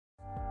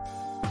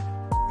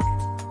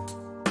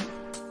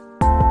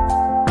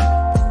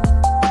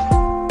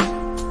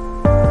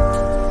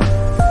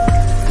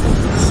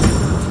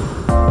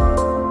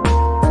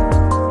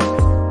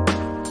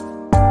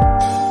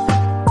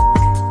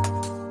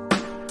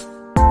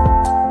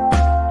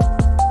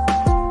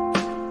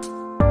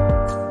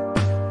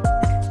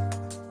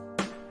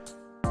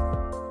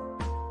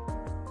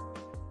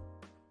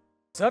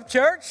What's up,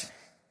 church?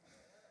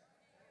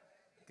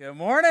 Good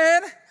morning.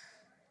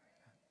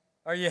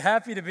 Are you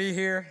happy to be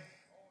here?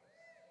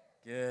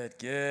 Good,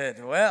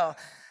 good. Well,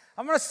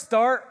 I'm going to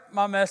start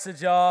my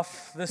message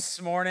off this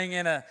morning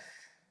in a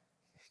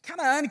kind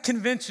of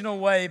unconventional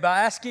way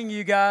by asking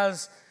you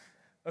guys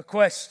a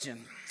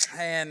question.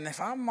 And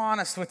if I'm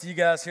honest with you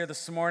guys here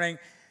this morning,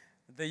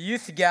 the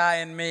youth guy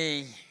in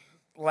me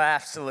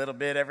laughs a little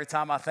bit every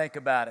time I think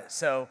about it.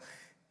 So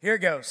here it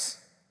goes.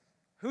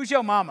 Who's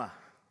your mama?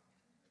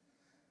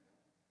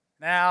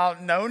 Now,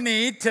 no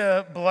need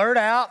to blurt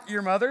out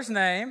your mother's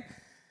name.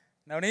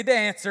 No need to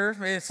answer.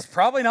 It's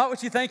probably not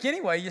what you think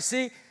anyway. You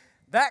see,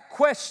 that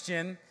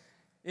question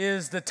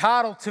is the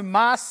title to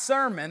my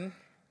sermon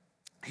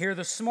here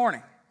this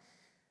morning.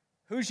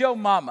 Who's your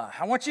mama?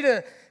 I want you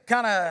to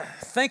kind of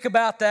think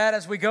about that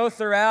as we go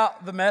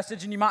throughout the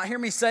message, and you might hear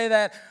me say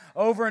that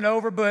over and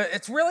over, but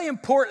it's really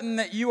important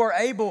that you are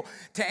able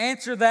to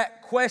answer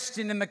that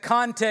question in the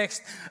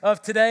context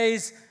of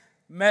today's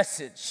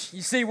message.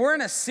 You see, we're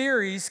in a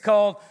series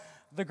called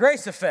The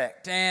Grace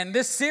Effect, and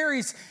this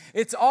series,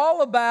 it's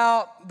all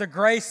about the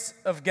grace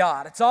of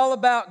God. It's all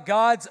about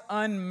God's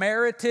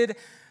unmerited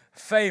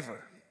favor.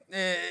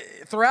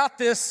 Throughout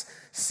this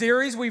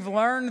series, we've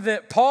learned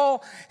that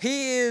Paul,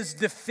 he is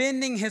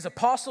defending his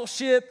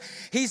apostleship.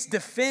 He's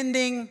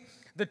defending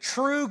the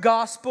true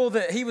gospel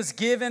that he was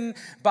given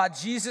by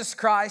Jesus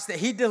Christ, that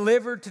he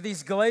delivered to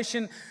these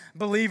Galatian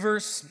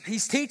believers.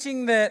 He's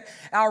teaching that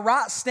our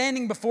right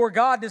standing before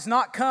God does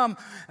not come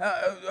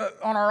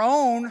on our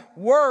own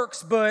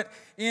works, but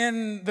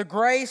in the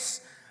grace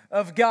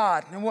of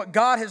God and what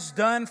God has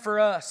done for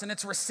us. And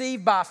it's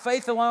received by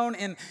faith alone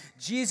in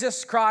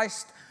Jesus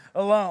Christ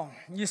alone.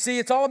 You see,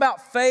 it's all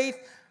about faith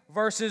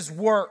versus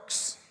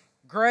works,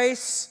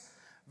 grace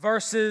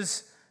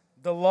versus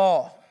the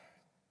law.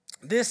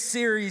 This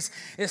series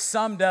is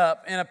summed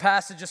up in a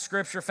passage of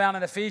Scripture found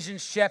in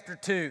Ephesians chapter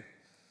 2.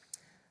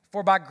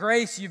 For by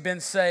grace you've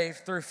been saved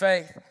through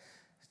faith.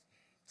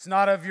 It's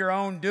not of your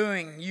own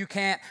doing. You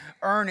can't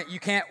earn it. You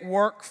can't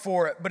work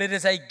for it. But it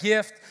is a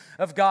gift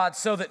of God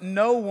so that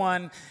no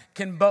one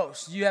can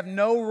boast. You have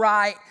no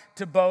right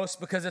to boast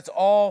because it's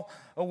all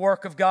a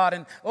work of God.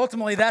 And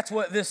ultimately, that's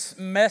what this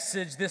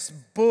message, this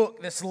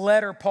book, this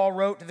letter Paul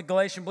wrote to the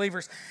Galatian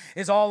believers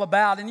is all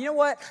about. And you know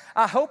what?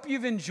 I hope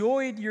you've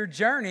enjoyed your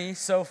journey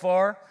so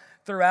far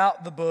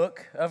throughout the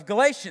book of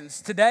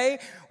Galatians. Today,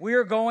 we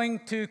are going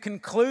to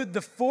conclude the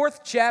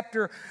 4th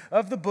chapter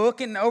of the book.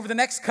 And over the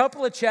next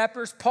couple of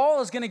chapters,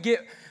 Paul is going to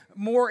get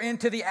more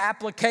into the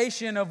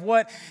application of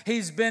what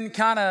he's been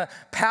kind of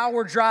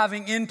power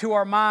driving into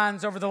our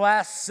minds over the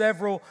last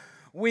several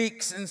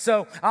weeks. And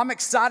so I'm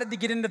excited to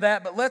get into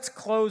that, but let's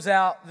close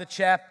out the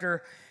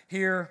chapter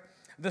here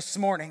this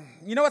morning.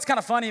 You know what's kind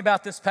of funny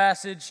about this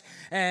passage?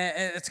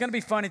 And it's going to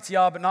be funny to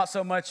y'all, but not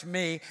so much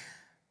me.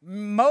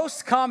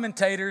 Most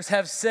commentators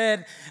have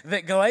said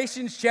that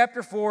Galatians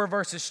chapter 4,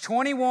 verses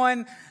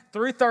 21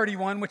 through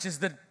 31, which is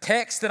the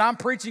text that I'm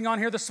preaching on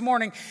here this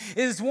morning,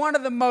 is one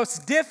of the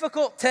most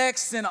difficult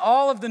texts in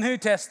all of the New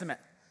Testament.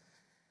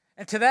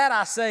 And to that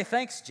I say,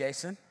 thanks,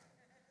 Jason.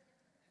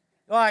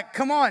 Like,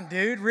 come on,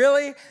 dude,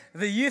 really?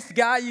 The youth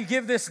guy, you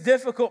give this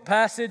difficult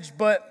passage,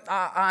 but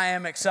I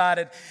am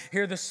excited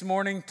here this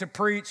morning to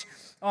preach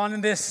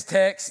on this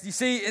text. You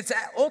see, it's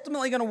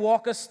ultimately going to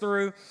walk us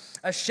through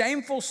a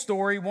shameful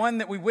story, one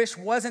that we wish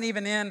wasn't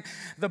even in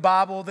the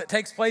Bible, that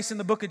takes place in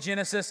the book of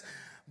Genesis,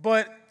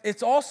 but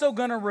it's also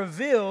going to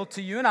reveal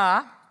to you and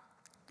I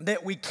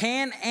that we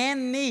can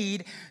and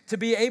need to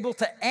be able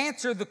to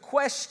answer the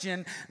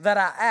question that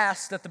I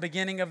asked at the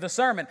beginning of the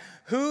sermon.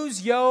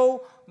 Who's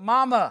yo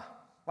mama?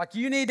 Like,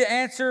 you need to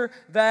answer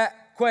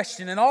that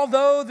question. And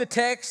although the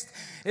text,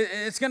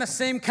 it's going to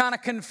seem kind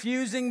of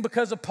confusing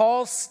because of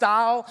Paul's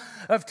style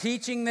of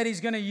teaching that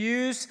he's going to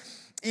use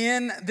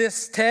in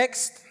this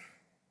text,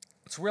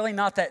 it's really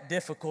not that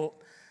difficult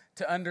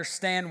to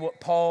understand what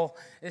Paul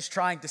is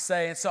trying to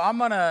say. And so I'm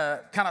going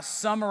to kind of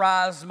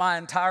summarize my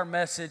entire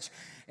message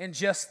in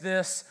just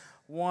this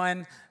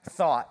one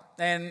thought.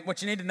 And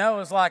what you need to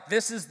know is, like,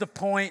 this is the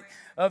point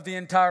of the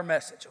entire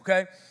message,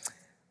 okay?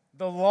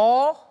 The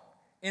law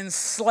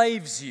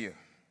enslaves you,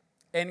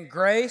 and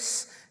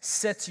grace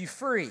sets you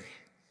free.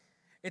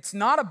 It's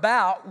not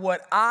about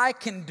what I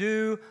can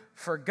do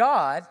for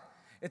God.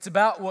 It's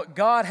about what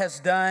God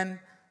has done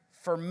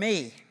for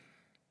me.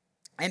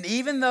 And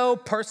even though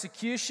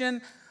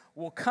persecution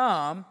will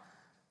come,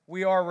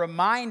 we are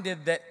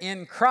reminded that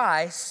in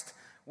Christ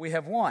we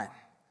have won.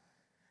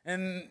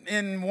 And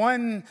in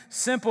one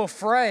simple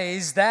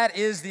phrase, that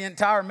is the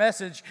entire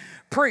message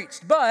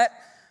preached. But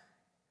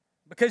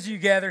because you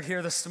gathered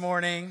here this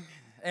morning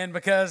and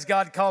because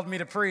God called me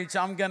to preach,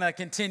 I'm going to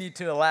continue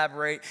to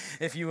elaborate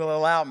if you will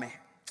allow me.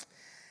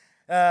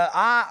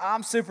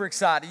 I'm super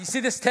excited. You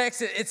see, this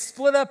text, it's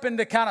split up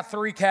into kind of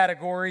 3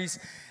 categories.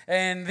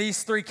 And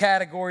these 3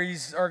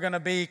 categories are going to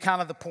be kind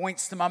of the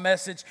points to my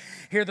message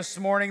here this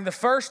morning. The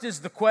first is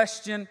the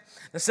question.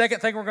 The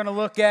second thing we're going to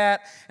look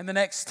at in the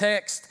next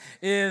text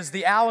is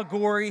the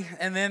allegory.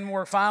 And then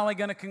we're finally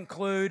going to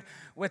conclude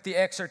with the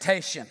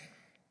exhortation.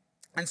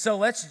 And so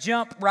let's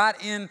jump right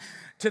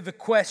into the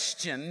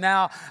question.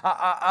 Now,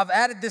 I've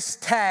added this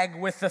tag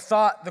with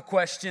the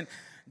question,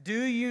 do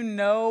you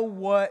know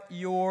what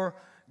you're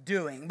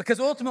doing? Because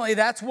ultimately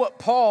that's what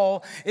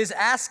Paul is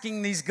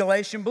asking these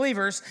Galatian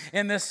believers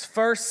in this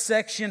first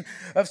section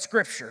of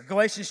Scripture.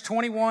 Galatians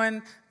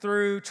 21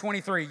 through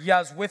 23. You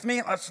guys with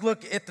me? Let's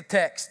look at the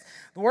text.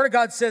 The Word of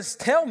God says,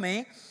 "Tell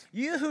me,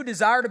 you who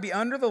desire to be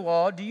under the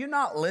law, do you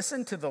not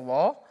listen to the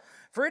law?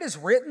 For it is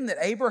written that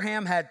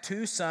Abraham had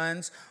 2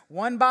 sons,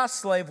 one by a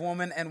slave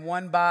woman and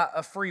one by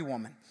a free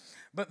woman.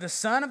 But the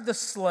son of the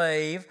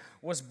slave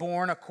was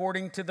born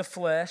according to the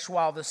flesh,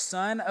 while the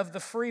son of the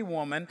free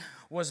woman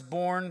was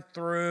born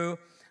through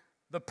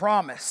the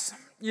promise."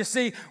 You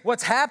see,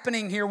 what's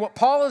happening here, what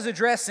Paul is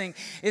addressing,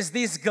 is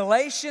these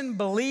Galatian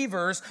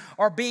believers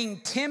are being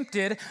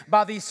tempted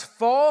by these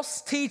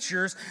false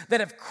teachers that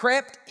have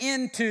crept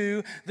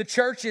into the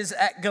churches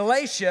at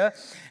Galatia,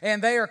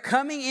 and they are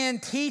coming in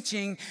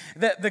teaching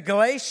that the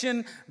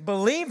Galatian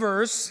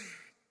believers,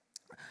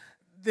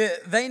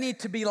 that they need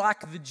to be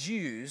like the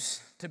Jews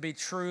to be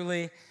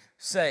truly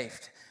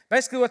saved.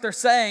 Basically what they're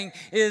saying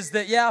is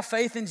that, yeah,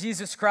 faith in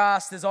Jesus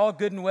Christ is all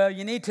good and well.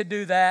 You need to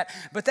do that,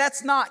 but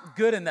that's not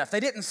good enough. They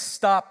didn't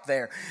stop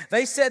there.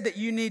 They said that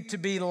you need to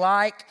be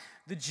like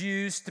the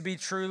Jews to be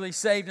truly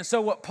saved. And so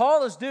what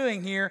Paul is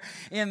doing here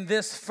in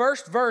this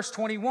first verse,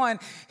 21,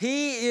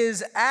 he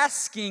is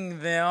asking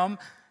them,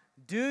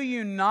 do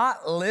you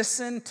not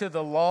listen to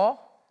the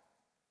law?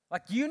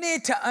 Like, you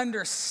need to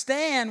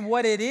understand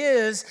what it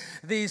is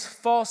these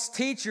false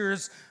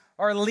teachers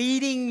are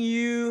leading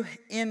you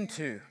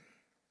into.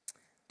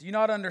 Do you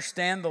not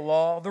understand the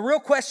law? The real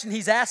question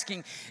he's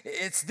asking,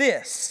 it's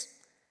this: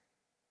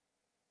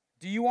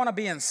 do you want to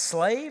be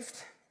enslaved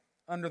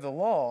under the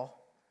law,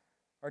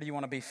 or do you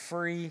want to be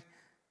free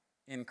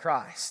in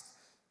Christ?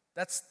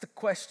 That's the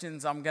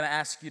questions I'm going to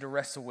ask you to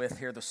wrestle with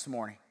here this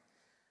morning.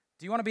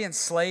 Do you want to be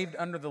enslaved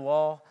under the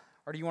law,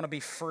 or do you want to be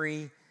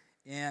free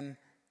in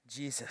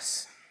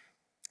Jesus?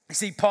 You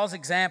see, Paul's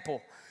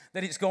example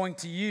that he's going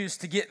to use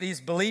to get these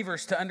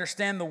believers to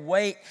understand the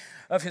weight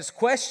of his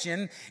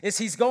question is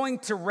he's going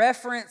to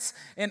reference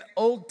an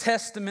Old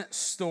Testament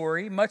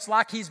story, much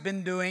like he's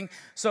been doing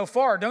so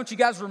far. Don't you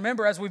guys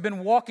remember, as we've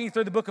been walking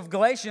through the book of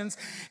Galatians,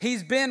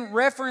 he's been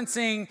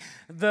referencing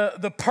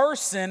the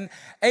person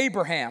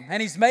Abraham,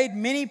 and he's made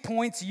many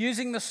points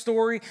using the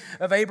story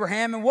of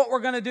Abraham. And what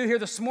we're going to do here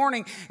this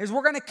morning is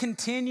we're going to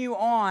continue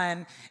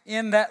on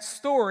in that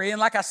story. And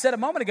like I said a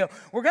moment ago,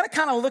 we're going to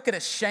kind of look at a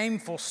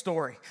shameful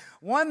story,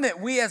 one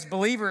that we as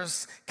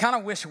believers kind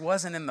of wish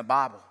wasn't in the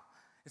Bible.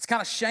 It's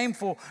kind of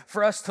shameful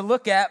for us to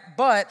look at,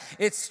 but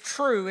it's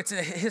true. It's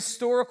a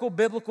historical,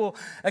 biblical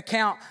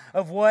account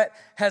of what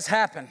has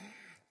happened.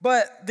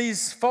 But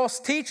these false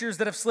teachers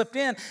that have slipped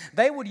in,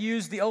 they would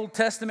use the Old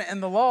Testament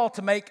and the law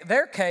to make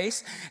their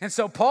case. And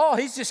so Paul,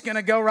 he's just going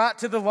to go right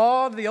to the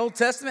law, the Old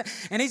Testament,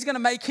 and he's going to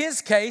make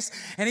his case,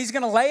 and he's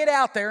going to lay it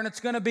out there, and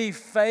it's going to be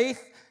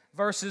faith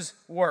versus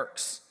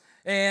works.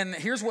 And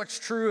here's what's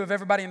true of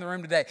everybody in the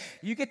room today.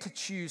 You get to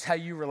choose how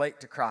you relate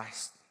to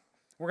Christ.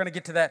 We're going to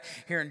get to that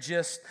here in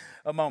just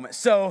a moment.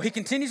 So he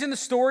continues in the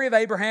story of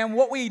Abraham.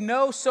 What we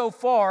know so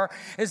far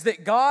is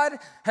that God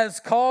has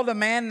called a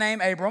man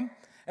named Abram,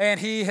 and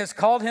he has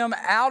called him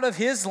out of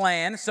his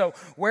land. So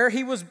where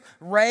he was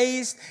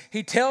raised,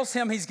 he tells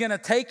him he's going to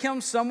take him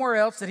somewhere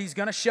else that he's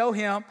going to show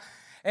him,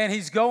 and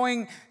he's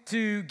going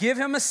to give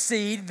him a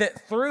seed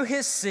that through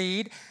his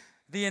seed,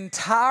 the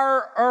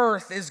entire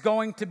earth is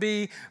going to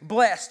be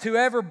blessed.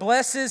 Whoever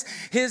blesses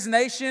his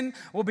nation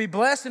will be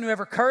blessed, and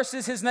whoever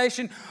curses his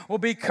nation will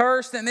be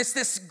cursed. And it's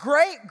this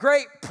great,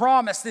 great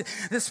promise,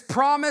 this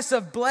promise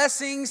of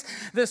blessings,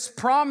 this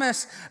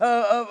promise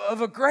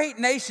of a great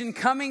nation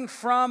coming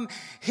from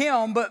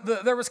him.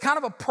 But there was kind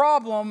of a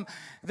problem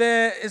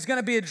that is going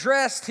to be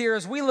addressed here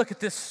as we look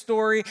at this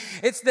story.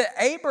 It's that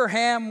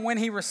Abraham, when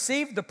he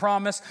received the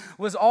promise,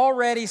 was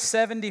already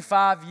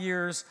 75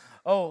 years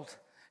old.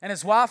 And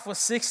his wife was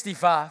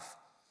 65.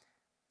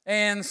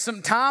 And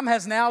some time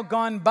has now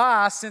gone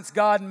by since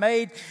God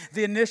made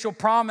the initial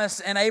promise,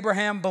 and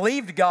Abraham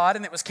believed God,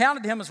 and it was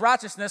counted to him as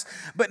righteousness.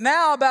 But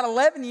now about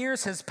 11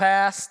 years has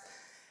passed,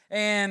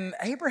 and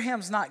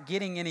Abraham's not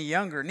getting any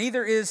younger.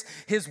 Neither is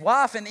his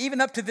wife, and even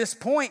up to this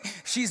point,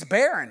 she's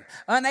barren,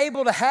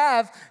 unable to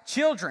have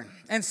children.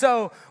 And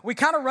so we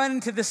kind of run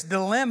into this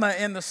dilemma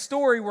in the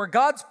story where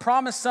God's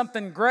promised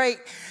something great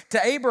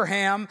to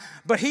Abraham,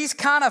 but he's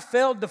kind of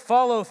failed to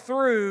follow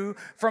through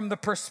from the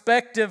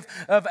perspective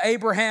of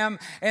Abraham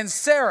and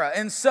Sarah.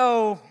 And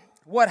so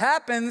what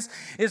happens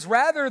is,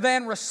 rather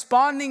than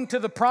responding to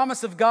the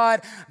promise of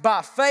God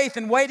by faith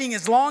and waiting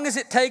as long as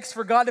it takes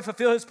for God to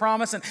fulfill his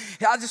promise, and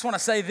I just want to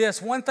say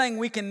this, one thing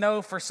we can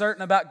know for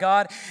certain about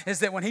God is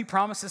that when he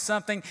promises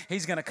something,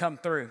 he's going to come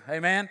through.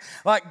 Amen?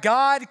 Like,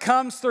 God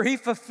comes through. He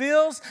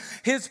fulfills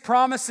his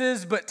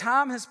promises, but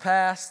time has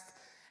passed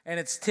and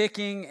it's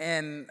ticking,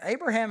 and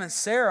Abraham and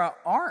Sarah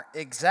aren't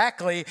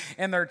exactly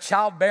in their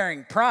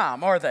childbearing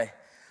prime, are they?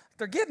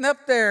 They're getting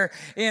up there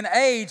in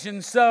age,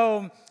 and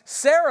so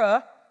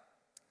Sarah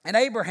and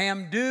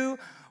Abraham do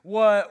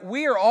what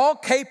we are all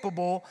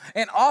capable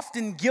and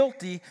often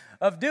guilty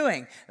of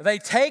doing. They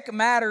take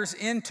matters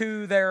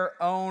into their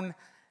own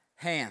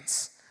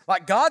hands.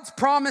 Like God's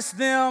promised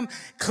them,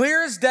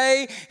 clear as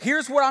day,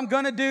 here's what I'm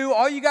going to do.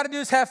 All you got to do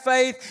is have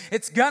faith.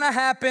 It's going to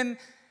happen.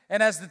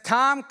 And as the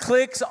time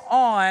clicks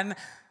on,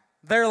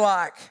 they're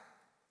like,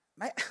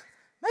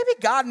 maybe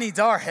God needs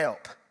our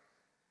help.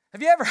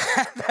 Have you ever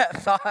had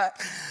that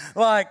thought?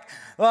 Like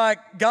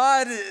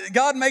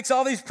God makes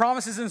all these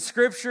promises in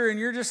Scripture and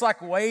you're just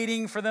like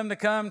waiting for them to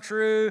come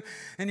true.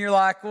 And you're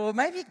like, well,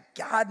 maybe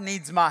God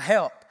needs my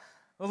help.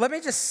 Well, let me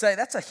just say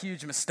that's a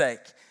huge mistake.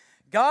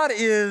 God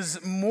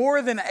is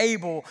more than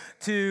able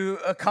to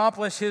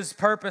accomplish His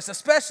purpose,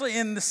 especially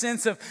in the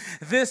sense of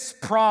this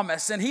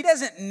promise. And He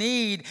doesn't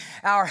need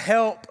our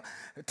help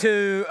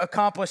to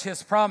accomplish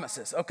His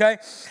promises, okay?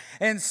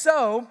 And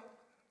so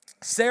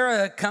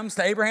Sarah comes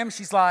to Abraham.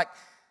 She's like,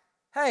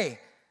 hey,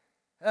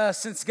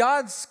 since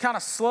God's kind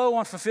of slow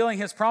on fulfilling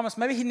His promise,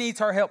 maybe He needs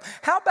our help.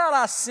 How about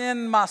I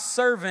send my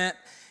servant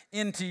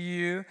into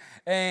you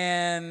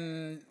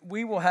and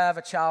we will have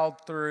a child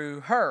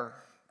through her?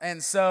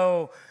 And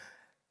so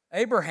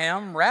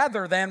Abraham,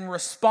 rather than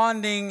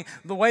responding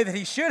the way that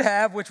he should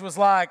have, which was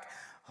like,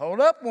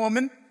 hold up,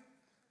 woman,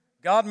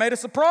 God made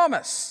us a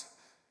promise,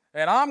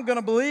 and I'm going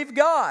to believe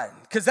God.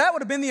 Because that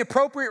would have been the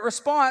appropriate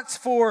response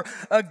for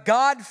a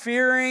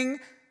God-fearing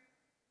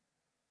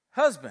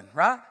husband,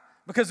 right?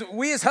 Because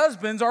we as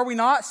husbands, are we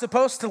not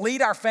supposed to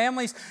lead our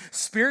families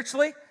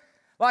spiritually?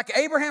 Like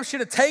Abraham should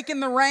have taken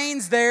the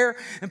reins there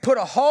and put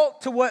a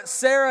halt to what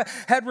Sarah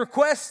had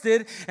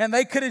requested, and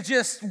they could have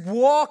just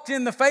walked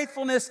in the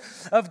faithfulness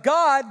of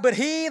God, but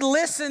he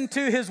listened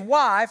to his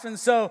wife. And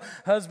so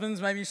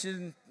husbands, maybe you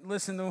should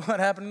listen to what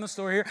happened in the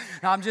story here.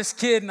 No, I'm just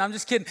kidding.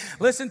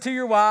 Listen to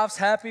your wives.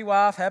 Happy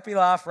wife, happy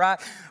life, right?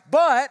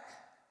 But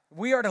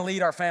we are to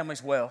lead our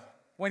families well.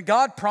 When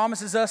God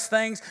promises us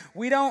things,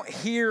 we don't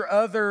hear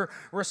other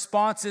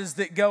responses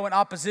that go in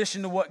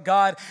opposition to what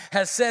God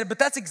has said. But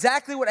that's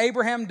exactly what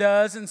Abraham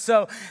does. And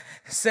so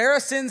Sarah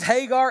sends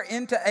Hagar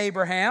into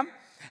Abraham,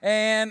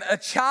 and a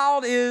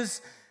child is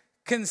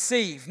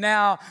conceived.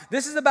 Now,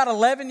 this is about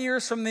 11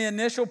 years from the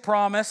initial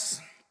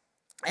promise,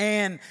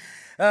 and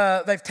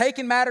they've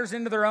taken matters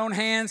into their own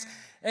hands.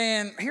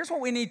 And here's what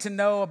we need to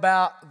know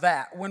about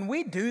that. When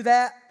we do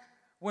that,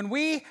 when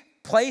we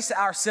place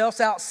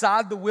ourselves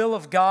outside the will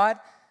of God,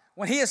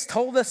 when He has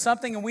told us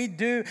something and we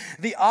do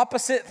the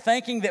opposite,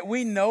 thinking that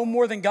we know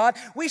more than God,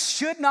 we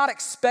should not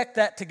expect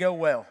that to go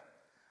well.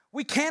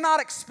 We cannot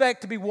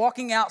expect to be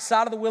walking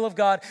outside of the will of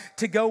God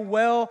to go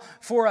well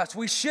for us.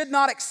 We should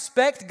not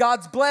expect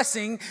God's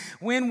blessing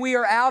when we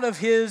are out of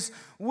His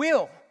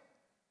will.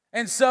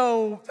 And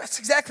so that's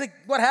exactly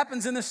what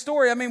happens in this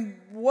story. I mean,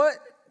 what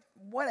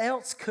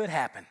else could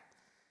happen?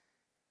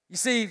 You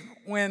see,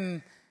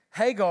 when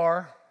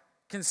Hagar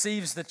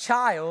conceives the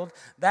child,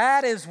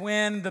 that is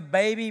when the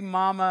baby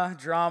mama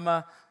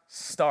drama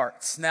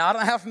starts. Now, I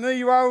don't know how familiar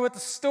you are with the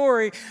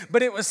story,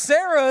 but it was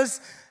Sarah's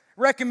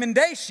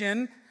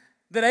recommendation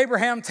that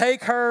Abraham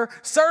take her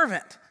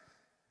servant.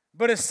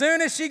 But as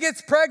soon as she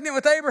gets pregnant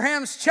with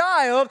Abraham's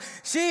child,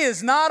 she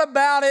is not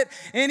about it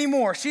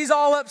anymore. She's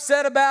all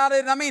upset about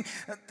it. I mean,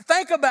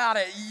 think about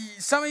it.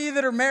 Some of you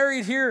that are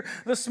married here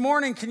this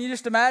morning, can you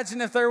just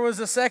imagine if there was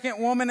a second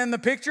woman in the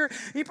picture?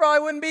 You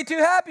probably wouldn't be too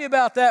happy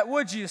about that,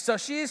 would you? So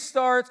she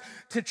starts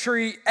to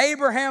treat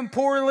Abraham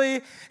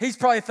poorly. He's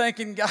probably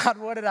thinking, God,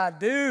 what did I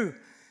do?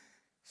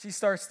 She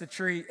starts to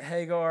treat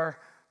Hagar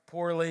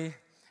poorly,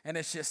 and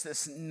it's just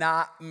this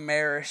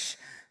nightmarish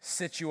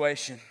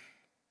situation.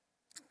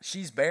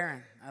 She's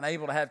barren,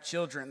 unable to have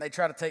children. They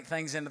try to take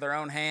things into their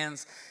own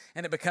hands,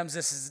 and it becomes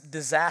this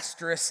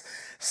disastrous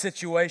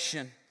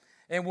situation.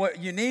 And what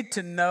you need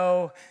to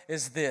know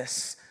is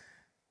this.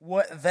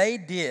 What they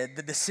did,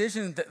 the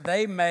decision that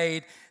they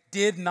made,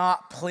 did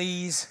not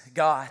please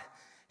God.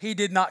 He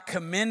did not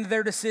commend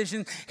their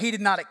decision. He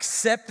did not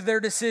accept their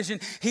decision.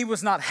 He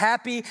was not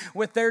happy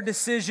with their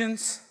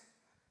decisions.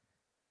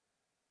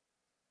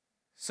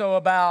 So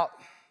about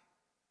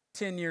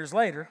 10 years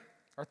later,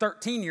 or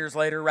 13 years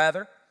later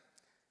rather,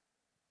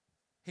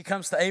 he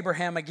comes to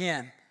Abraham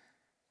again,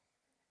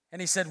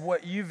 and he said,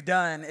 what you've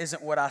done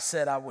isn't what I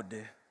said I would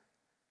do.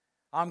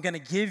 I'm going to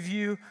give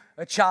you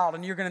a child,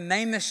 and you're going to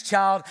name this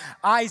child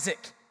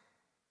Isaac.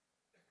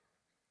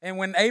 And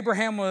when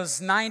Abraham was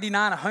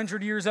 99,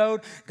 100 years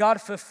old, God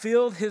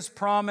fulfilled His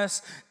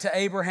promise to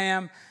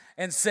Abraham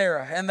and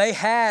Sarah, and they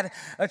had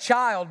a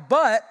child.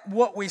 But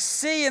what we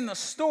see in the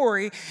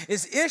story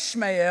is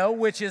Ishmael,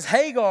 which is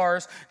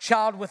Hagar's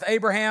child with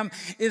Abraham,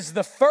 is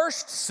the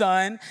first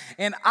son,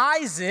 and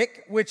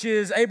Isaac, which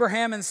is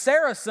Abraham and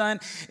Sarah's son,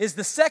 is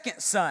the second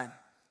son.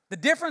 The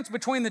difference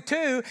between the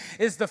two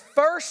is the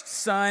first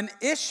son,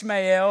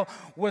 Ishmael,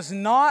 was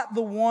not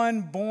the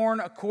one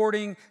born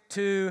according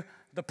to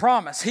the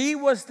promise. He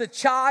was the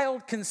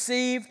child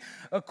conceived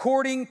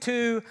according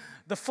to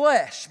the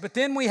flesh. But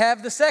then we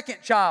have the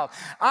second child,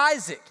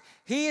 Isaac.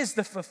 He is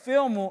the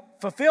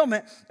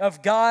fulfillment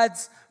of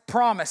God's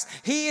promise.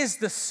 He is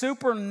the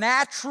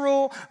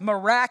supernatural,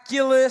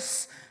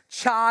 miraculous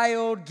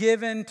child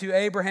given to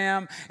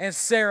Abraham and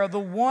Sarah, the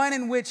one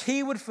in which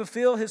he would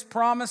fulfill his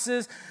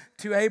promises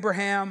to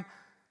Abraham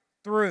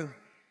through.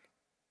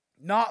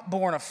 Not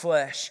born of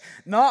flesh,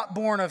 not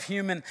born of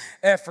human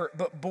effort,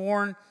 but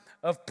born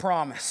of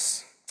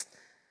promise.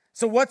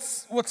 So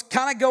what's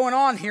kind of going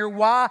on here?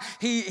 Why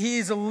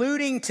he's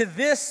alluding to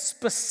this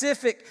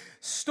specific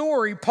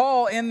story,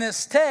 Paul, in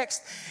this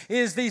text,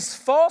 is these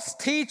false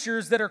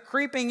teachers that are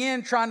creeping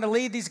in trying to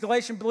lead these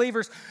Galatian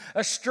believers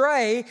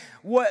astray.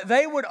 What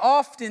they would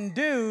often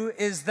do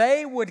is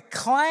they would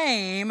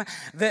claim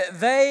that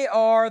they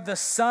are the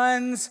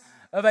sons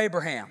of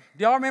Abraham.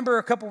 Do y'all remember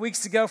a couple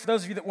weeks ago, for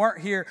those of you that weren't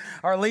here,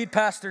 our lead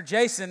pastor,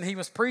 Jason, he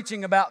was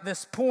preaching about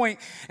this point,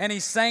 and he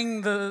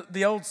sang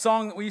the old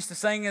song that we used to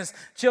sing as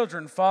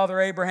children, Father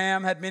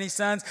Abraham had many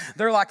sons.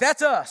 They're like,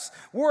 that's us.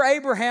 We're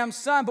Abraham's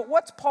son. But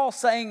what's Paul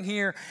saying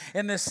here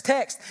in this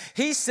text?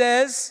 He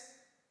says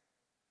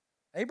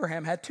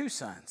Abraham had two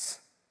sons.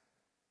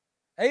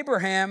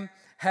 Abraham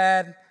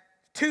had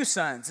two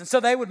sons. And so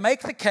they would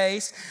make the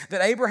case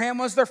that Abraham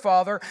was their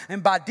father,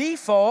 and by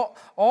default,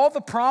 all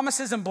the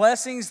promises and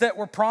blessings that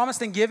were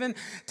promised and given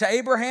to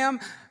Abraham,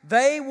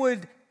 they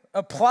would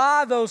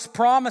apply those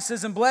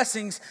promises and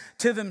blessings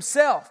to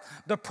themselves.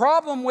 The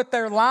problem with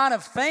their line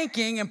of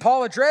thinking, and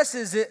Paul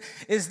addresses it,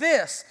 is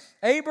this: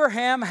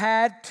 Abraham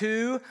had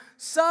two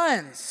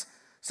sons.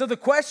 So the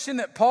question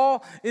that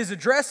Paul is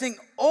addressing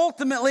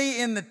ultimately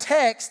in the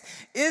text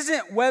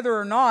isn't whether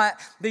or not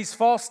these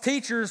false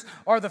teachers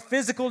are the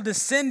physical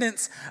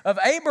descendants of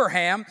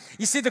Abraham.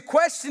 You see, the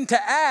question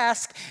to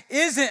ask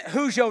isn't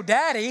who's your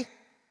daddy,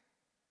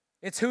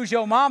 it's who's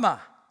your mama.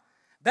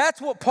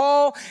 That's what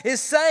Paul is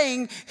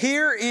saying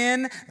here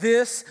in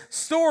this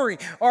story.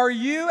 Are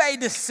you a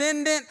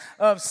descendant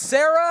of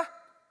Sarah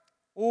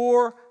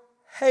or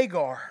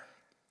Hagar?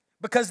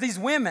 Because these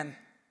women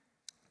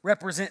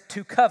represent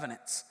two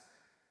covenants.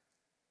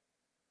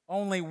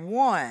 Only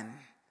one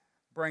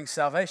brings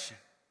salvation.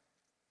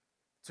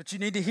 That's what you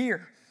need to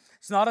hear.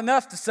 It's not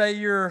enough to say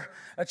you're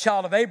a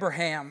child of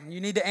Abraham.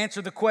 You need to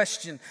answer the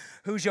question,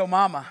 who's your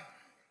mama?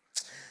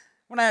 I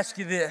want to ask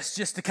you this,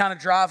 just to kind of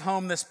drive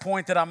home this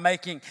point that I'm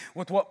making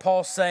with what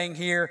Paul's saying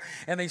here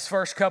in these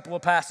first couple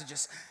of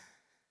passages.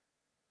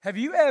 Have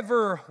you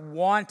ever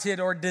wanted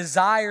or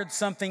desired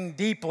something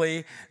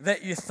deeply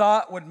that you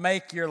thought would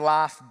make your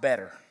life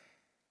better,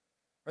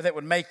 or that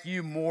would make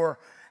you more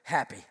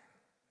happy?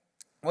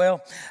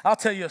 Well, I'll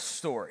tell you a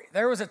story.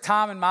 There was a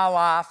time in my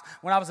life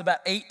when I was about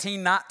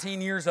 18,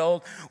 19 years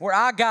old where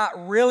I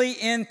got really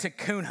into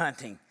coon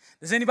hunting.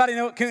 Does anybody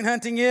know what coon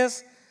hunting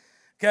is?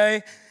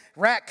 Okay,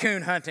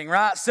 raccoon hunting,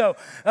 right? So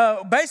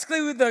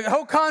basically the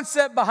whole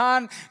concept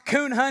behind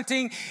coon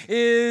hunting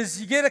is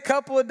you get a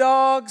couple of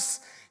dogs,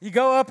 you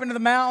go up into the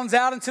mountains,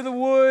 out into the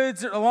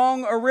woods,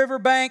 along a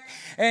riverbank,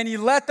 and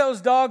you let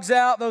those dogs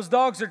out. Those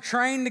dogs are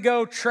trained to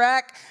go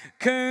track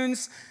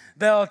coons.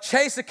 They'll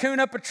chase a coon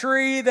up a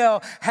tree.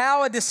 They'll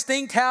howl a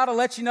distinct howl to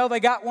let you know they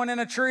got one in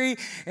a tree,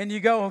 and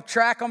you go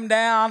track them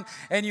down,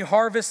 and you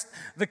harvest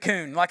the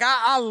coon. Like,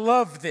 I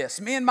love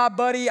this. Me and my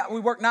buddy, we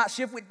worked night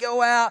shift. We'd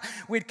go out.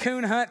 We'd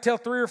coon hunt till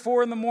 3 or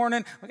 4 in the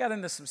morning. We got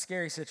into some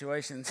scary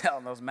situations out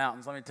in those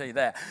mountains, let me tell you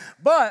that.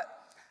 But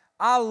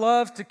I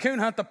love to coon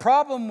hunt. The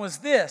problem was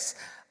this: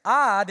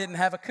 I didn't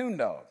have a coon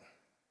dog.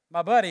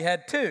 My buddy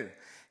had two.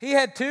 He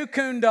had two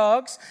coon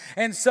dogs,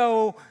 and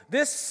so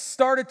this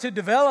started to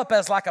develop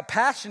as like a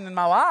passion in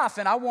my life,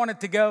 and I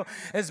wanted to go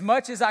as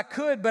much as I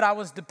could, but I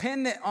was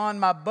dependent on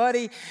my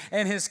buddy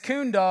and his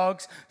coon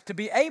dogs to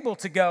be able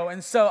to go.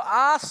 And so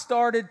I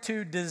started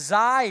to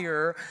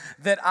desire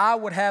that I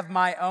would have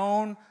my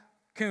own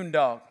coon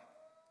dog.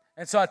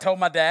 And so I told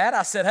my dad,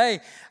 I said, hey,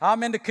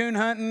 I'm into coon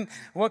hunting.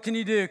 What can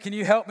you do? Can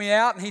you help me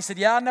out? And he said,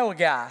 yeah, I know a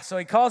guy. So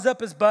he calls up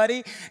his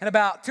buddy, and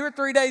about 2 or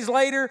 3 days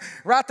later,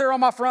 right there on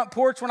my front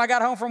porch when I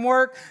got home from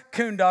work,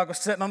 coon dog was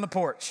sitting on the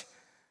porch.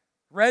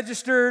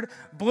 Registered,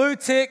 blue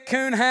tick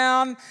coon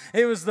hound.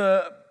 It was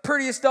the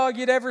prettiest dog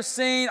you'd ever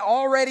seen,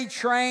 already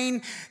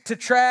trained to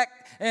track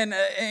and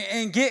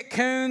get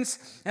coons.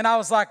 And I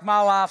was like,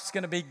 my life's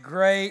going to be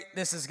great.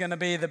 This is going to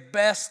be the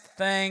best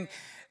thing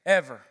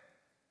ever.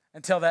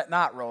 Until that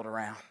night rolled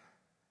around.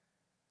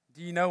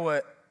 Do you know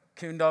what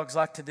coon dogs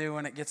like to do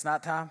when it gets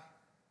nighttime?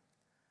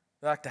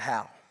 They like to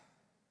howl.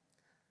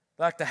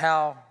 They like to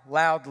howl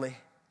loudly,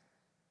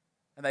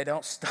 and they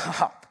don't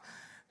stop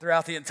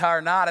throughout the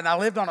entire night. And I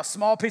lived on a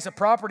small piece of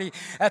property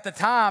at the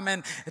time,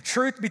 and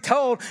truth be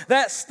told,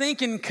 that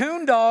stinking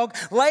coon dog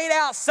laid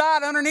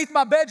outside underneath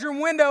my bedroom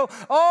window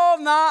all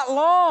night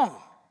long.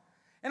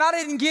 And I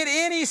didn't get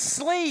any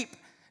sleep.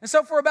 And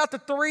so for about the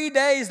 3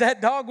 days that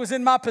dog was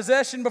in my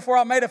possession before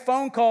I made a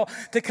phone call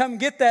to come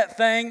get that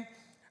thing,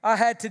 I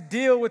had to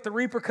deal with the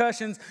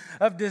repercussions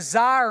of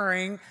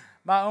desiring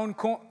my own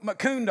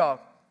coon dog.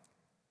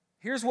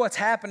 Here's what's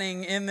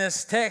happening in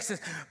this text.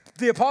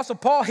 The Apostle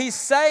Paul, he's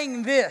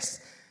saying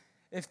this: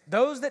 if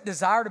those that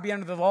desire to be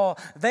under the law,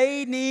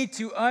 they need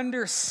to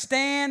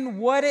understand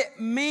what it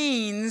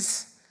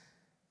means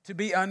to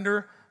be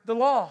under the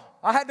law.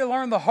 I had to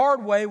learn the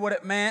hard way what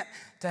it meant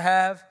to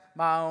have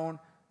my own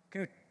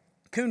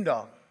Coon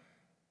dog.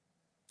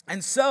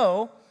 And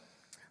so,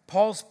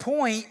 Paul's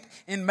point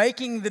in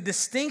making the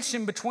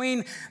distinction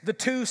between the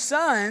two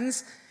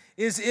sons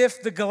is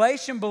if the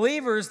Galatian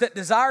believers that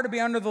desire to be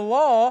under the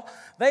law,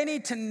 they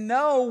need to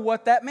know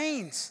what that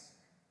means.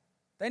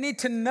 They need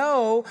to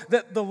know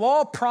that the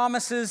law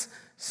promises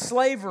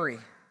slavery.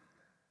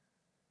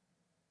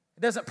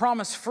 It doesn't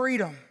promise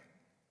freedom.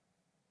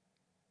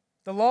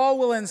 The law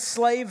will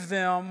enslave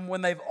them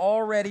when they've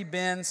already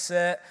been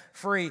set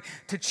free.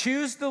 To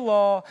choose the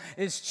law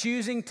is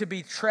choosing to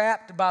be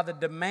trapped by the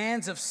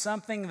demands of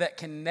something that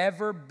can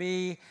never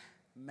be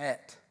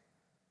met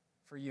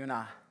for you and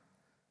I.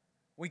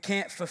 We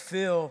can't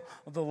fulfill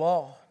the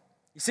law.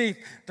 You see,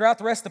 throughout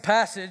the rest of the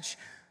passage,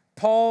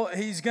 Paul,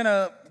 he's going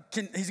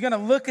to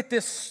look at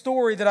this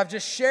story that I've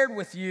just shared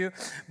with you,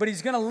 but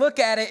he's going to look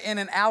at it in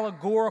an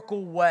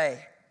allegorical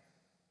way.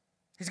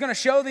 He's going to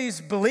show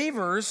these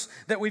believers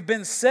that we've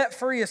been set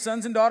free as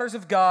sons and daughters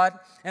of God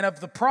and of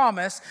the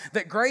promise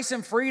that grace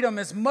and freedom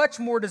is much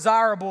more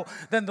desirable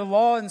than the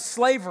law and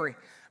slavery.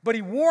 But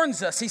he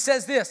warns us. He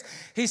says this.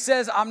 He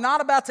says, I'm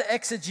not about to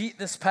exegete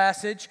this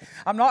passage.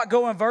 I'm not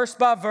going verse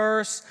by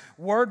verse,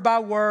 word by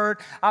word.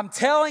 I'm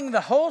telling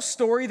the whole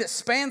story that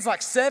spans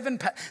like seven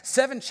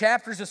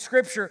chapters of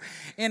Scripture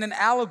in an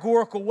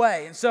allegorical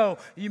way. And so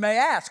you may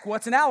ask,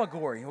 what's an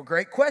allegory? Well,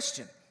 great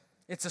question.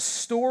 It's a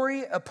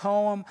story, a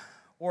poem,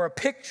 or a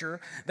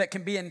picture that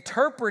can be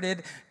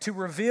interpreted to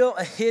reveal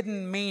a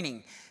hidden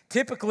meaning.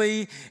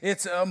 Typically,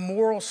 it's a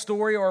moral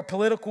story or a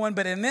political one,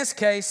 but in this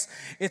case,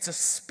 it's a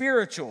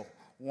spiritual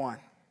one.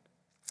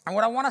 And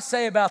what I want to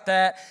say about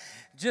that,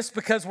 just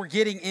because we're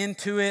getting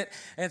into it,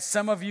 and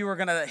some of you are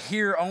going to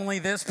hear only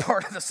this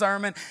part of the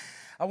sermon,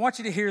 I want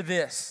you to hear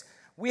this.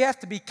 We have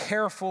to be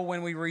careful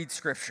when we read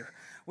Scripture.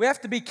 We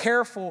have to be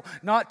careful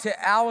not to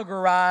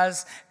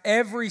allegorize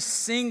every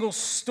single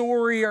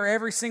story or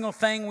every single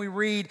thing we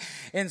read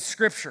in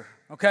Scripture,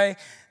 okay?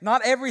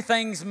 Not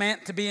everything's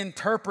meant to be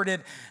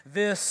interpreted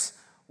this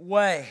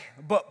way.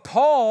 But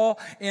Paul,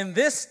 in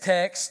this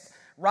text,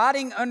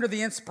 writing under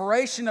the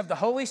inspiration of the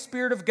Holy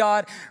Spirit of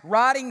God,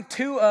 writing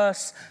to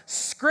us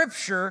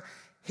Scripture,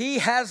 he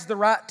has the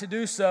right to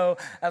do so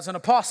as an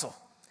apostle.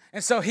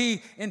 And so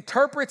he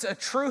interprets a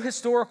true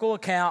historical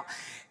account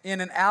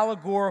in an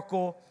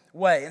allegorical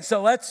way. And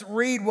so let's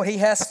read what he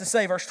has to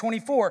say. Verse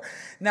 24.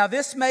 Now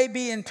this may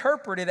be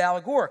interpreted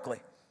allegorically.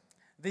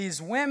 These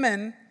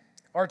women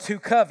are two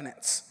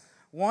covenants.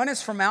 One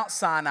is from Mount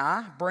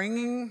Sinai,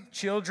 bearing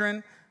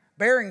children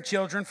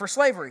for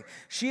slavery.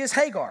 She is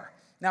Hagar.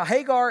 Now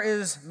Hagar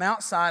is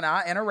Mount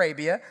Sinai in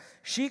Arabia.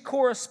 She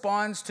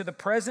corresponds to the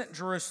present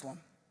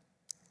Jerusalem,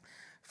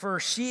 for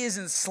she is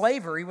in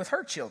slavery with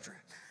her children.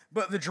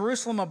 But the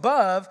Jerusalem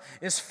above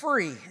is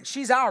free.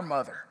 She's our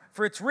mother.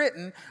 For it's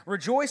written,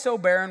 rejoice, O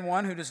barren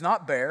one who does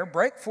not bear.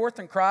 Break forth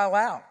and cry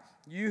aloud,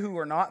 you who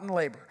are not in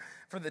labor.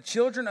 For the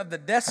children of the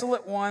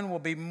desolate one will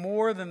be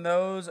more than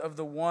those of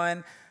the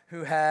one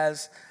who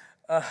has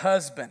a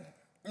husband.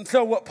 And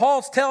so what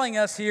Paul's telling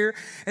us here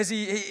is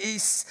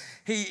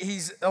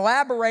he's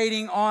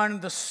elaborating on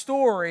the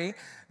story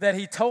that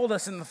he told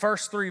us in the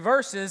first 3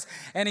 verses.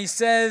 And he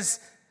says,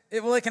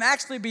 it can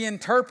actually be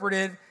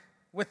interpreted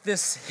with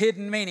this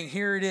hidden meaning.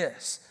 Here it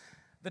is.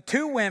 The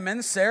two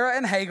women, Sarah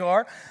and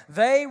Hagar,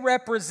 they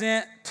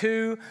represent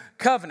two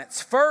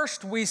covenants.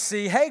 First, we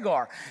see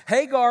Hagar.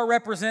 Hagar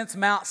represents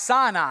Mount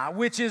Sinai,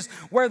 which is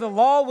where the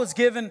law was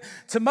given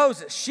to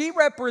Moses. She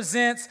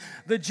represents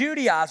the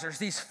Judaizers,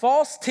 these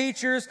false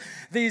teachers,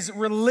 these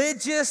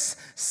religious,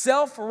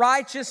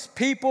 self-righteous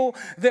people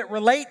that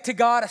relate to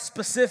God a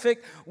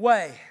specific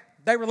way.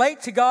 They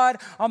relate to God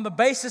on the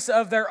basis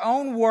of their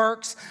own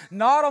works,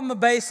 not on the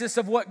basis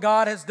of what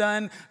God has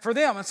done for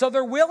them. And so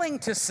they're willing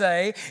to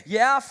say,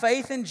 yeah,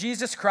 faith in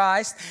Jesus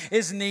Christ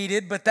is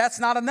needed, but that's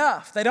not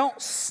enough. They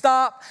don't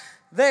stop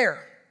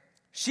there.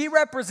 She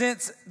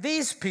represents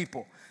these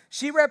people.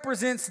 She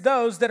represents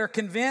those that are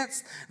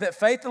convinced that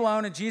faith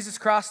alone in Jesus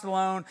Christ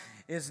alone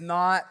is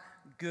not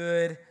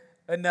good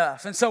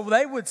enough. And so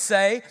they would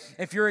say,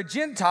 if you're a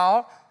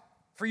Gentile,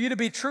 for you to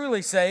be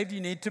truly saved,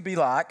 you need to be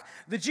like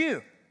the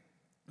Jew.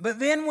 But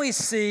then we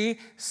see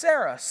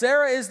Sarah.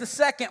 Sarah is the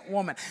second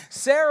woman.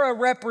 Sarah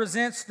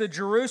represents the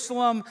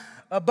Jerusalem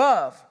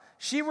above.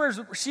 She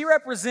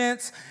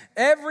represents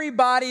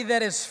everybody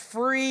that is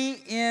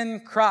free in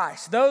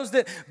Christ. Those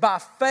that by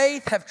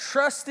faith have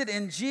trusted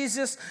in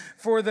Jesus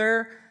for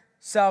their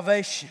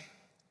salvation.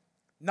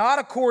 Not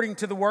according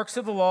to the works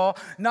of the law,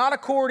 not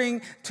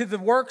according to the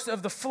works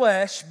of the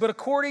flesh, but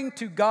according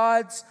to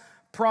God's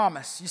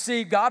promise. You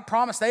see, God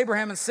promised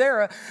Abraham and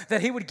Sarah that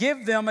he would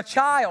give them a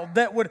child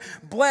that would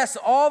bless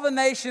all the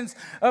nations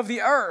of the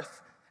earth.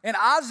 And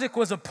Isaac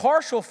was a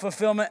partial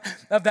fulfillment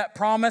of that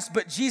promise,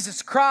 but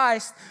Jesus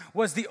Christ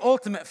was the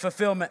ultimate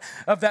fulfillment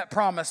of that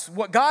promise.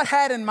 What God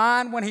had in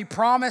mind when he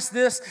promised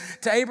this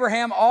to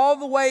Abraham all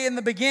the way in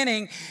the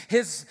beginning,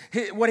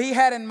 what he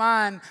had in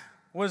mind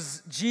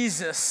was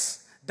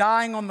Jesus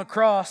dying on the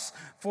cross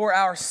for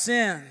our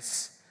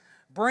sins,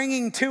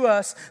 bringing to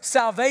us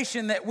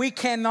salvation that we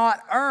cannot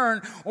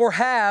earn or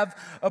have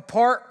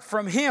apart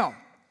from him.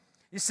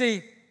 You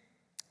see,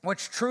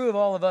 what's true of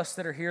all of us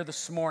that are here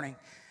this morning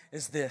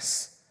is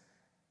this: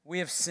 we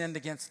have sinned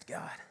against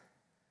God.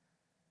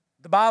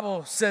 The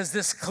Bible says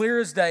this clear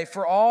as day,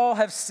 for all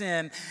have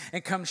sinned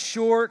and come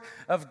short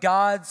of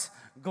God's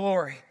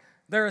glory.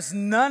 There is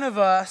none of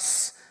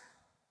us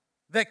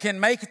that can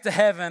make it to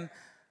heaven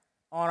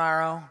on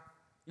our own.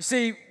 You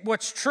see,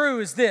 what's true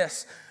is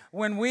this: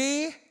 when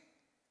we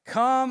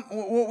come,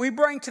 what we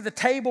bring to the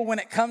table when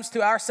it comes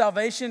to our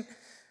salvation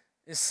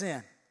is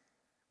sin.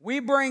 We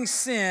bring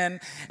sin,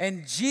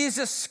 and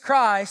Jesus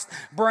Christ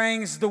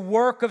brings the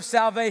work of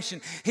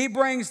salvation. He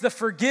brings the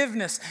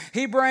forgiveness.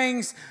 He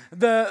brings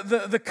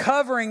the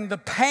covering, the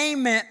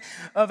payment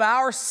of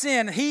our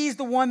sin. He's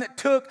the one that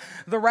took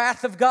the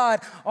wrath of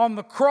God on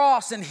the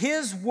cross, and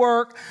His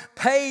work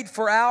paid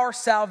for our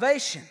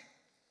salvation.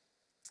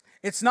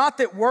 It's not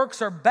that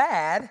works are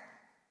bad.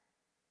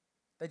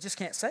 They just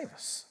can't save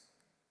us.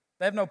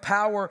 They have no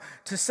power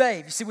to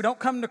save. You see, we don't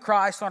come to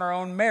Christ on our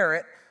own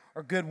merit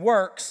or good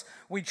works.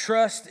 We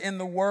trust in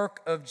the work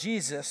of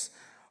Jesus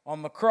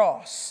on the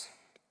cross.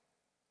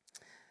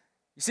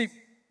 You see,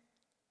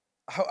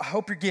 I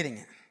hope you're getting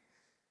it.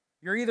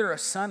 You're either a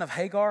son of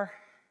Hagar,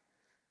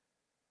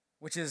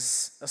 which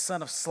is a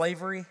son of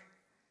slavery,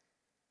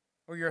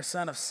 or you're a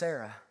son of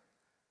Sarah,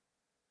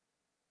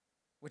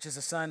 which is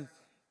a son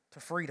to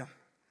freedom.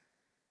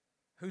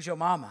 Who's your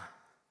mama?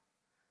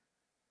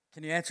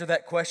 Can you answer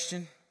that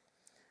question?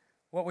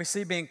 What we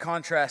see being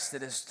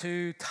contrasted is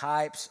two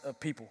types of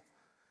people: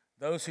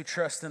 those who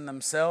trust in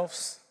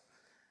themselves,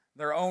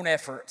 their own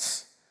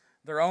efforts,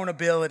 their own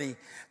ability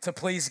to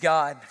please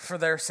God for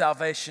their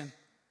salvation,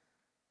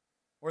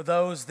 or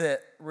those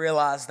that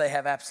realize they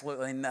have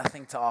absolutely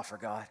nothing to offer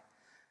God.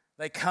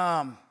 They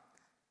come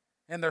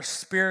in their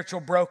spiritual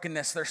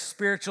brokenness, their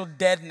spiritual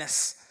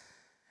deadness,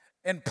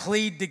 and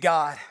plead to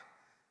God,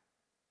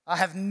 I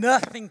have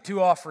nothing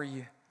to offer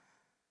you.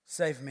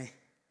 Save me.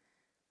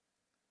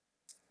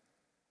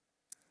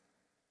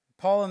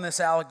 Paul, in this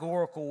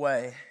allegorical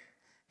way,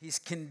 he's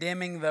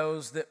condemning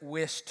those that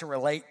wish to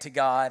relate to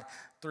God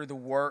through the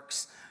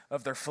works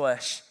of their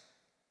flesh.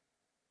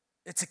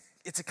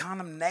 It's a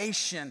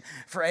condemnation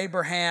for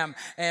Abraham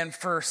and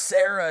for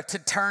Sarah to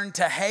turn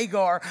to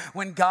Hagar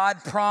when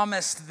God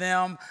promised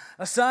them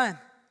a son.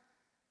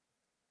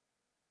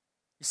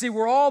 You see,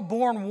 we're all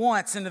born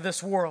once into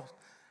this world.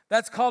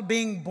 That's called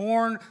being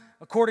born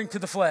according to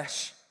the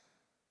flesh.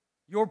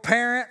 Your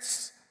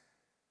parents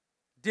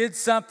did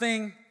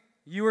something,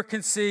 you were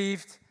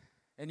conceived,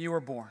 and you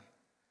were born.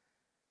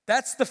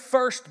 That's the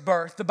first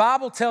birth. The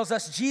Bible tells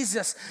us,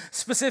 Jesus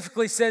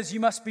specifically says, you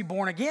must be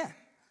born again.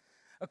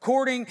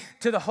 According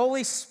to the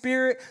Holy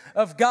Spirit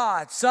of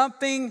God,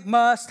 something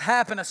must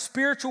happen. A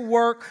spiritual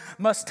work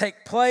must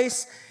take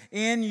place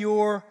in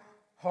your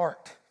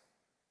heart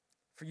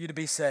for you to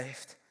be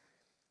saved.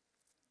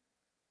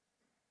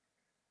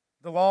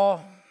 The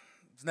law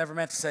was never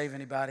meant to save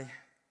anybody.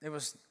 It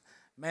was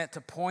meant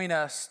to point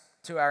us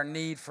to our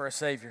need for a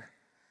Savior.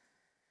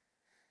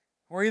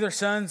 We're either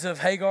sons of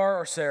Hagar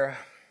or Sarah.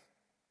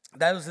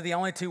 Those are the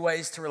only two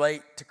ways to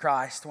relate to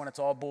Christ when it's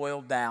all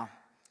boiled down.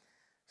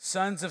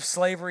 Sons of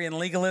slavery and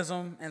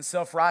legalism and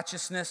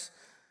self-righteousness,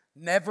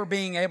 never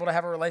being able to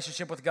have a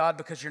relationship with God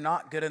because you're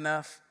not good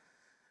enough.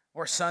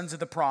 Or sons of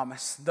the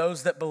promise,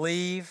 those that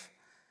believe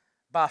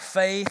by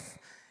faith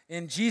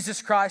in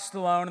Jesus Christ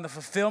alone and the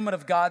fulfillment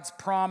of God's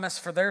promise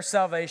for their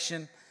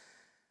salvation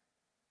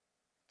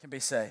can be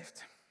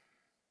saved.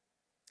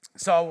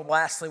 So I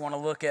lastly want to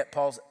look at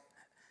Paul's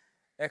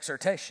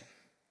exhortation.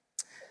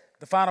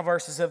 The final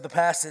verses of the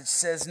passage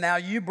says, now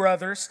you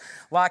brothers,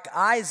 like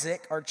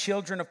Isaac, are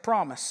children of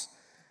promise.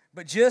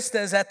 But just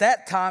as at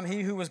that time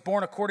he who was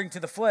born according to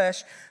the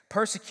flesh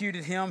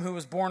persecuted him who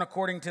was born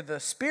according to the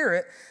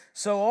Spirit,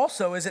 so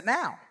also is it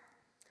now.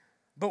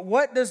 But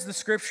what does the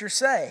Scripture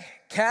say?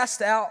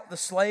 Cast out the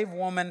slave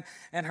woman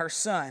and her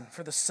son,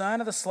 for the son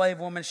of the slave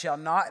woman shall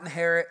not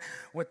inherit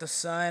with the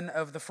son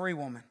of the free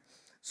woman.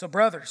 So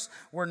brothers,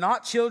 we're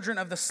not children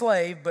of the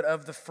slave, but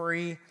of the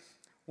free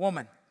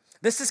woman.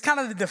 This is kind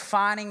of the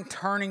defining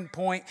turning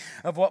point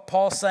of what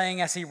Paul's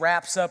saying as he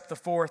wraps up the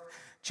 4th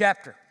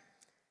chapter.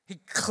 He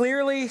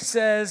clearly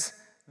says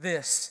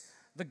this: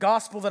 the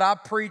gospel that I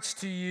preach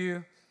to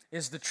you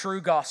is the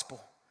true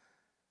gospel.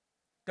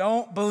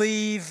 Don't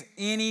believe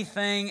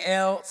anything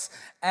else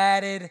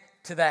added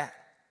to that.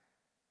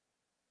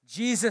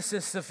 Jesus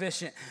is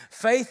sufficient.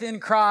 Faith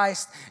in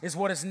Christ is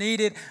what is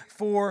needed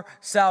for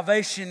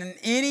salvation. And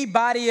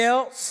anybody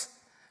else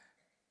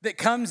that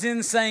comes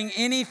in saying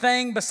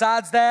anything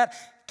besides that,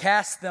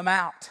 cast them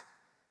out.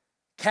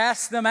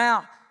 Cast them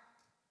out.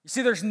 You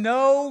see, there's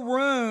no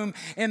room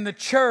in the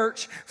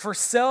church for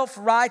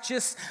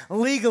self-righteous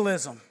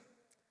legalism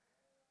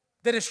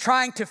that is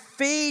trying to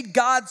feed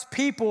God's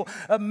people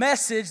a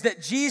message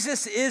that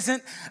Jesus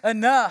isn't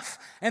enough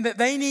and that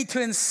they need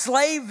to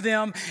enslave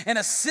them in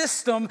a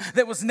system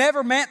that was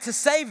never meant to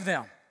save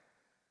them.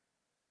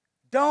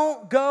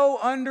 Don't go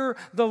under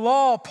the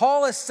law.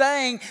 Paul is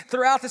saying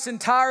throughout this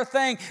entire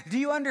thing, do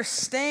you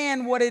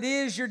understand what it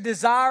is you're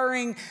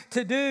desiring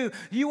to do?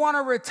 You want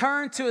to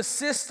return to a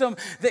system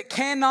that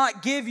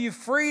cannot give you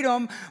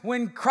freedom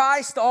when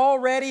Christ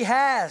already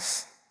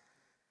has.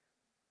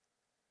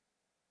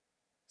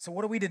 So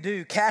what are we to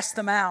do? Cast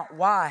them out.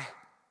 Why?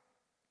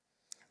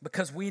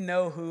 Because we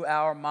know who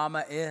our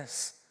mama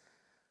is.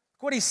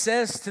 Look what he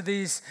says to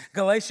these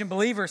Galatian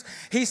believers.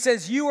 He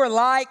says, you are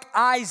like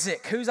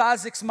Isaac. Who's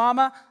Isaac's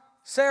mama?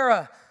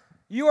 Sarah.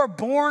 You are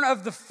born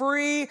of the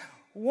free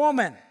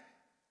woman.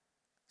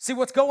 See,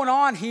 what's going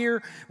on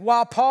here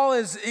while Paul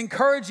is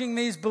encouraging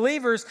these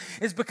believers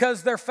is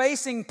because they're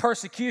facing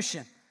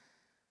persecution.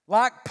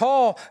 Like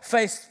Paul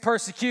faced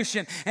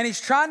persecution. And he's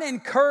trying to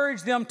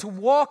encourage them to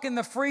walk in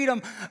the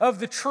freedom of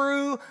the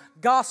true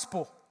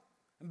gospel.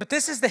 But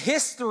this is the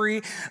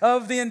history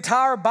of the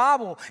entire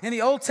Bible, in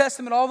the Old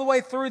Testament all the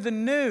way through the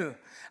New.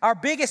 Our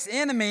biggest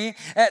enemy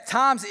at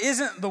times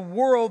isn't the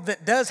world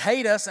that does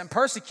hate us and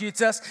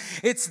persecutes us.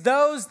 It's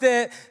those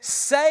that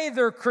say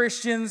they're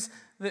Christians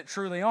that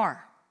truly aren't.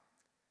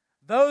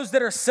 Those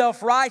that are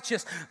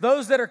self-righteous,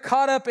 those that are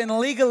caught up in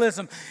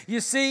legalism.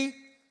 You see,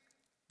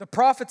 the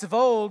prophets of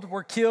old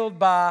were killed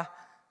by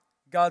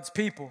God's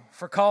people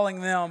for calling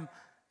them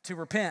to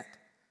repent.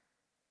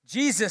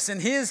 Jesus in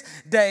his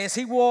day, as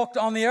he walked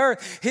on the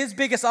earth, his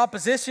biggest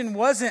opposition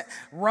wasn't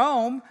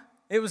Rome,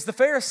 it was the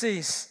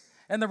Pharisees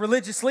and the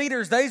religious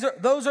leaders.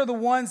 Those are the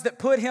ones that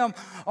put him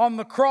on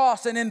the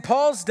cross. And in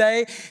Paul's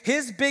day,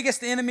 his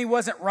biggest enemy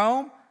wasn't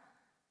Rome.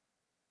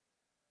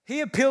 He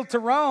appealed to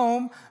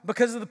Rome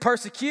because of the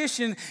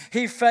persecution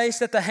he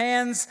faced at the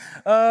hands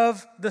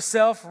of the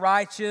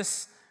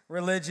self-righteous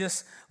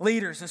religious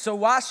leaders. And so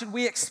why should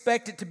we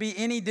expect it to be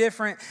any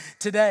different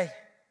today?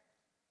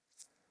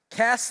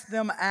 Cast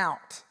them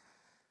out.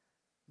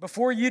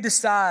 Before you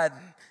decide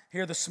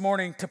here this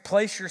morning to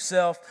place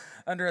yourself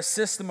under a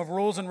system of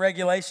rules and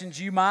regulations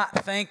you might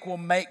think will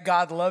make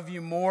God love you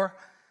more,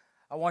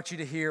 I want you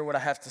to hear what I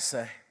have to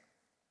say.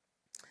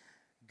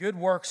 Good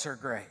works are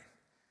great.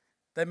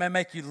 They may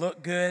make you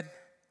look good.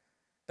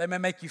 They may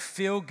make you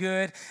feel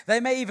good. They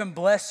may even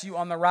bless you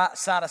on the right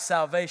side of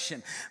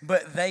salvation,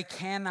 but they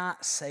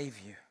cannot save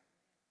you.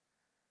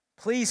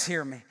 Please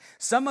hear me.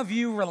 Some of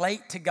you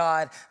relate to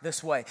God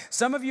this way.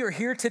 Some of you are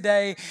here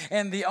today,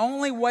 and the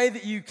only way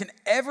that you can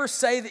ever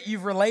say that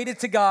you've related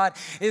to God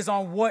is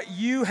on what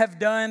you have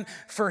done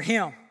for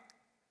Him.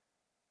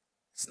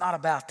 It's not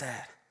about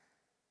that.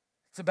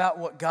 It's about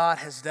what God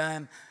has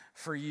done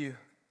for you.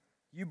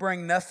 You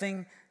bring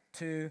nothing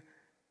to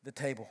the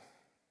table.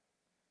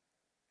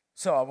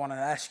 So I want to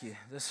ask you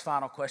this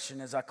final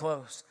question as I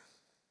close.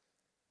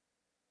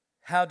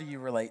 How do you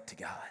relate to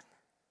God?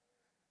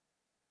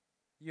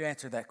 You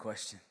answer that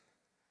question.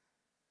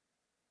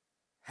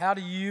 How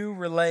do you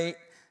relate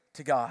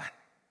to God?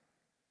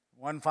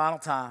 One final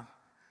time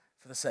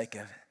for the sake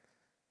of it.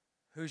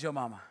 Who's your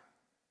mama?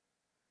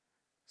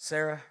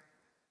 Sarah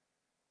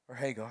or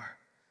Hagar?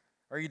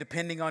 Are you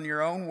depending on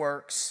your own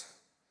works,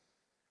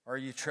 or are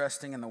you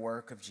trusting in the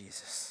work of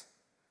Jesus?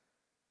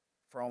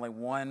 For only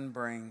one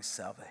brings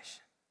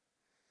salvation.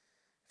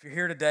 If you're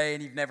here today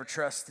and you've never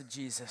trusted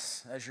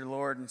Jesus as your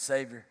Lord and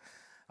Savior,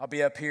 I'll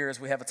be up here as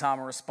we have a time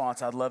of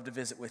response. I'd love to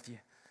visit with you.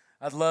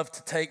 I'd love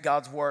to take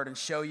God's word and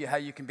show you how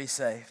you can be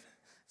saved.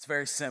 It's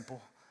very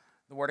simple.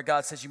 The word of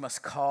God says you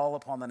must call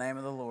upon the name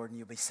of the Lord and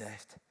you'll be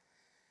saved.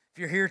 If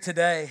you're here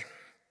today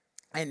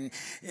and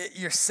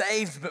you're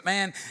saved, but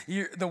man,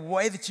 the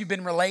way that you've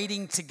been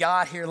relating to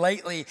God here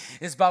lately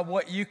is by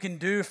what you can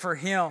do for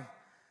Him.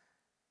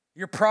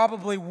 You're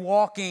probably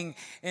walking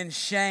in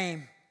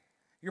shame.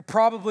 You're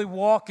probably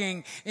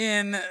walking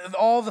in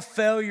all the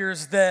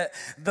failures that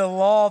the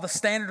law, the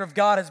standard of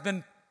God has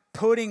been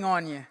putting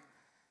on you.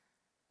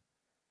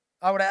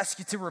 I would ask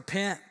you to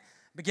repent.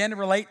 Begin to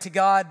relate to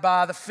God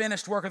by the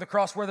finished work of the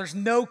cross where there's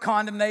no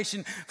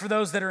condemnation for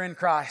those that are in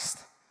Christ.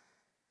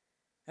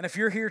 And if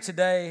you're here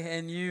today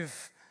and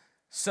you've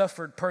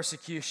suffered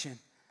persecution,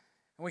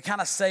 and we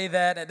kind of say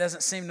that, it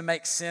doesn't seem to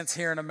make sense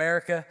here in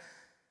America,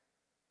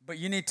 but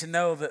you need to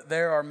know that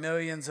there are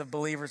millions of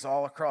believers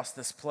all across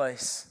this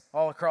place,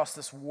 all across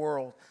this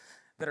world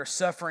that are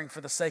suffering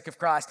for the sake of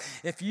Christ.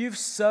 If you've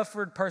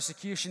suffered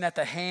persecution at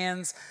the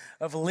hands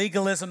of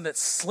legalism that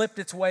slipped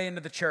its way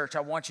into the church, I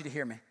want you to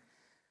hear me.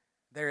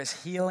 There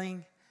is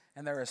healing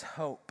and there is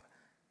hope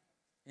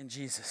in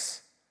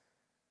Jesus.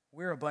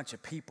 We're a bunch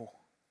of people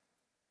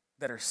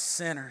that are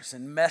sinners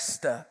and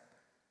messed up,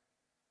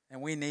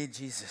 and we need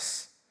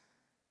Jesus.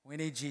 We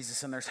need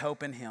Jesus, and there's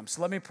hope in Him.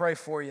 So let me pray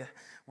for you.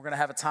 We're going to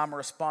have a time of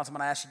response. I'm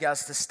going to ask you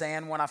guys to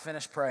stand when I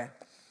finish praying.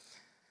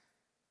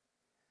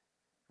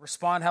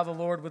 Respond how the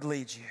Lord would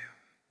lead you.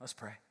 Let's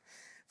pray.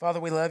 Father,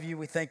 we love you.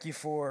 We thank you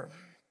for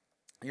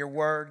your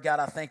word.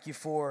 God, I thank you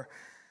for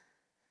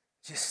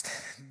just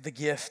the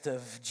gift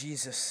of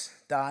Jesus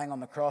dying on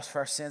the cross for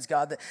our sins.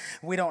 God, that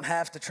we don't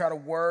have to try to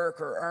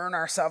work or earn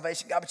our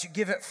salvation. God, but you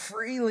give it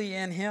freely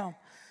in Him.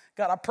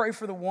 God, I pray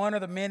for the one or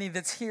the many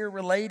that's here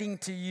relating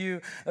to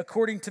you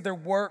according to their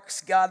works,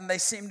 God, and they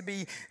seem to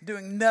be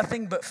doing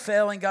nothing but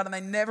failing, God, and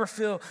they never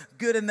feel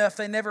good enough.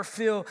 They never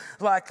feel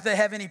like they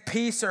have any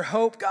peace or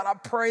hope. God, I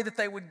pray that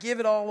they would give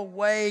it all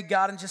away,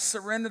 God, and just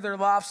surrender their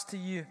lives to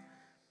you.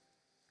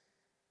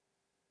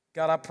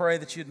 God, I pray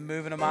that you'd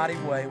move in a mighty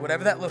way.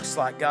 Whatever that looks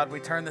like, God, we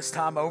turn this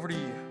time over to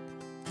you.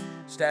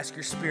 Just ask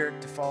your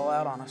Spirit to fall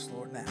out on us,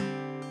 Lord, now.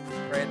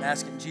 Pray and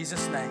ask in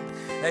Jesus' name.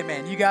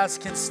 Amen. You guys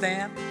can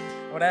stand.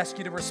 I would ask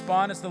you to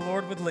respond as the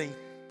Lord would lead.